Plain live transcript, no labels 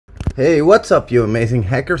Hey, what's up, you amazing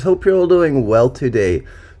hackers? Hope you're all doing well today.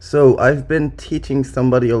 So I've been teaching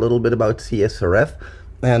somebody a little bit about CSRF,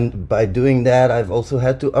 and by doing that I've also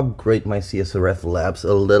had to upgrade my CSRF labs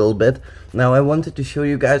a little bit. Now I wanted to show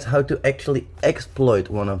you guys how to actually exploit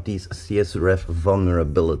one of these CSRF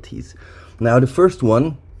vulnerabilities. Now the first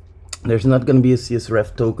one, there's not going to be a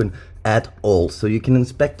CSRF token at all, so you can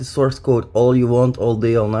inspect the source code all you want, all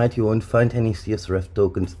day, all night. You won't find any CSRF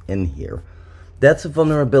tokens in here. That's a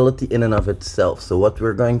vulnerability in and of itself. So what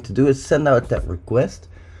we're going to do is send out that request.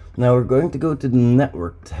 Now we're going to go to the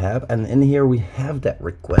network tab, and in here we have that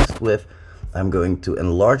request with, I'm going to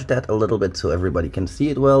enlarge that a little bit so everybody can see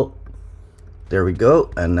it well. There we go.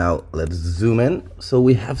 And now let's zoom in. So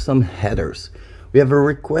we have some headers. We have a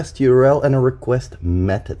request URL and a request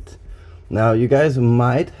method. Now you guys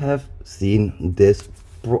might have seen this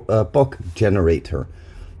PoC generator.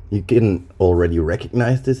 You can already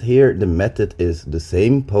recognize this here. The method is the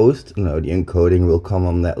same, post. Now the encoding will come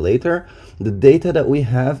on that later. The data that we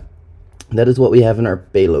have, that is what we have in our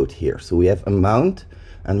payload here. So we have amount,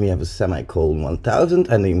 and we have a semicolon 1000,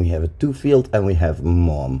 and then we have a to field, and we have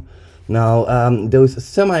mom. Now those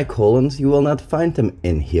semicolons, you will not find them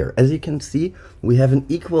in here. As you can see, we have an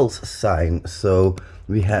equals sign. So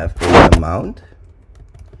we have an amount,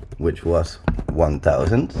 which was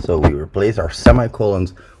 1000. So we replace our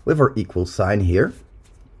semicolons with our equal sign here,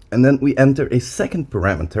 and then we enter a second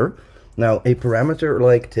parameter. Now a parameter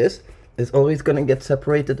like this is always going to get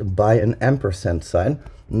separated by an ampersand sign,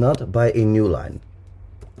 not by a new line.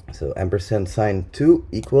 So ampersand sign 2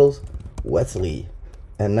 equals Wesley,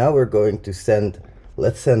 and now we're going to send,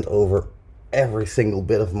 let's send over every single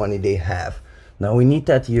bit of money they have. Now we need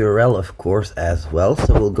that URL of course as well,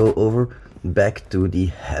 so we'll go over back to the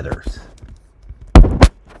headers.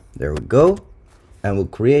 There we go. And we'll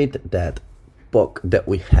create that PoC that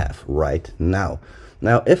we have right now.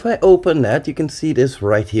 Now if I open that, you can see this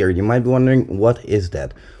right here. You might be wondering, what is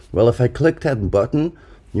that? Well, if I click that button,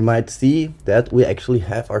 you might see that we actually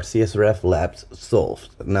have our CSRF labs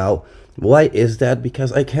solved. Now why is that?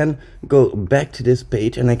 Because I can go back to this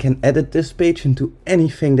page and I can edit this page into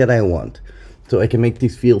anything that I want. So I can make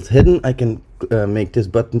these fields hidden. I can make this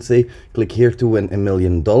button say click here to win $1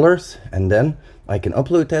 million, and then I can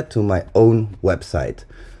upload that to my own website.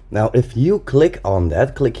 Now if you click on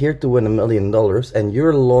that, click here to win $1 million, and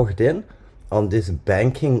you're logged in on this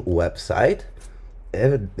banking website,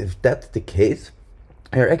 if that's the case,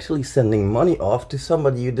 you're actually sending money off to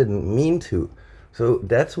somebody you didn't mean to. So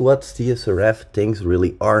that's what CSRF things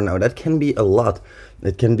really are. Now that can be a lot.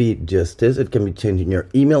 It can be just this. It can be changing your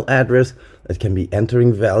email address. It can be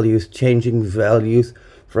entering values, changing values.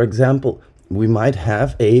 For example, we might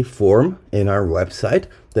have a form in our website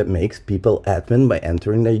that makes people admin by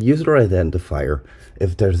entering their user identifier.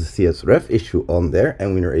 If there's a CSRF issue on there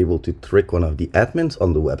and we are able to trick one of the admins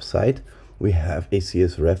on the website, we have a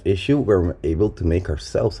CSRF issue where we're able to make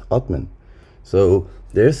ourselves admin. So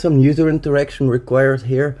there's some user interaction required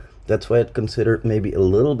here. That's why I'd consider it maybe a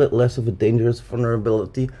little bit less of a dangerous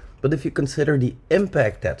vulnerability. But if you consider the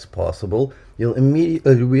impact that's possible, you'll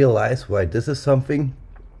immediately realize why this is something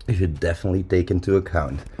you should definitely take into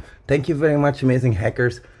account. Thank you very much, amazing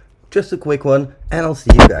hackers. Just a quick one, and I'll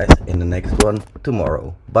see you guys in the next one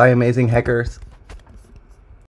tomorrow. Bye, amazing hackers.